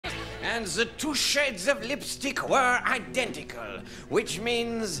And the two shades of lipstick were identical, which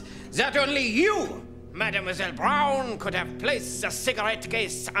means that only you, Mademoiselle Brown, could have placed the cigarette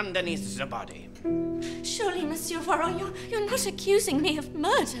case underneath the body. Surely, Monsieur Poirot, you're not accusing me of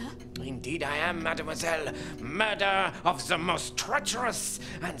murder. Indeed I am, mademoiselle. Murder of the most treacherous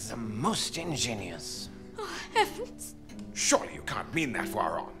and the most ingenious. Oh, heavens. Surely you can't mean that,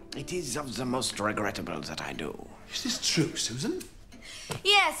 Poirot. It is of the most regrettable that I do. Is this true, Susan?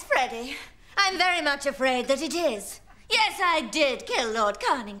 Yes, Freddie. I'm very much afraid that it is. Yes, I did kill Lord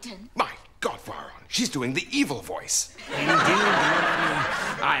Carnington. My God, Poirot, she's doing the evil voice. Indeed,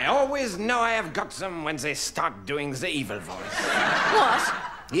 I always know I have got them when they start doing the evil voice. What?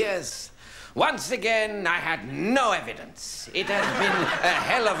 Yes. Once again, I had no evidence. It has been a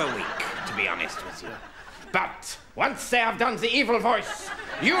hell of a week, to be honest with you. But once they have done the evil voice,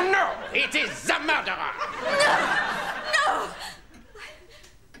 you know it is the murderer. No!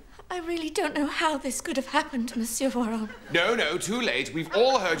 I really don't know how this could have happened, Monsieur Poirot. No, too late. We've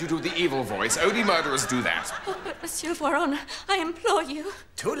all heard you do the evil voice. Only murderers do that. Oh, but Monsieur Poirot, I implore you.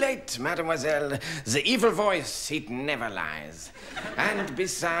 Too late, mademoiselle. The evil voice, it never lies. And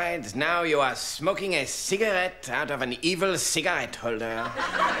besides, now you are smoking a cigarette out of an evil cigarette holder.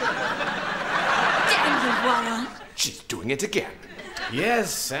 Damn you, Poirot. She's doing it again.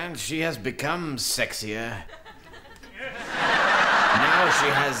 Yes, and she has become sexier. Now she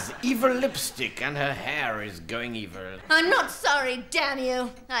has evil lipstick and her hair is going evil. I'm not sorry, damn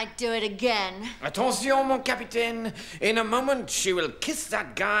you. I'd do it again. Attention, mon capitaine. In a moment, she will kiss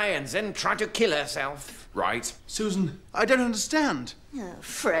that guy and then try to kill herself. Right. Susan, I don't understand. Oh,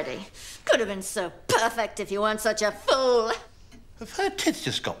 Freddie. Could have been so perfect if you weren't such a fool. Have her tits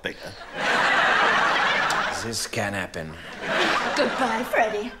just got bigger? This can happen. Goodbye,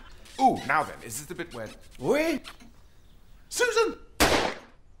 Freddie. Ooh, now then, is this the bit where... Oui? Susan!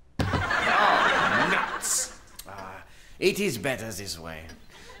 Oh, nuts! It is better this way.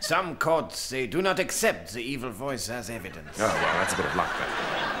 Some courts, they do not accept the evil voice as evidence. Oh, well, that's a bit of luck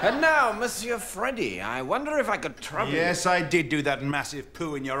then. And now, Monsieur Freddy, I wonder if I could trouble Yes, I did do that massive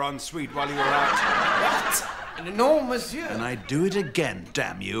poo in your ensuite while you were out. What? No, monsieur. And I'd do it again,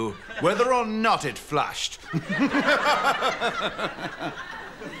 damn you, whether or not it flushed.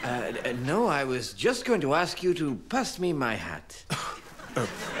 No, I was just going to ask you to pass me my hat. Oh.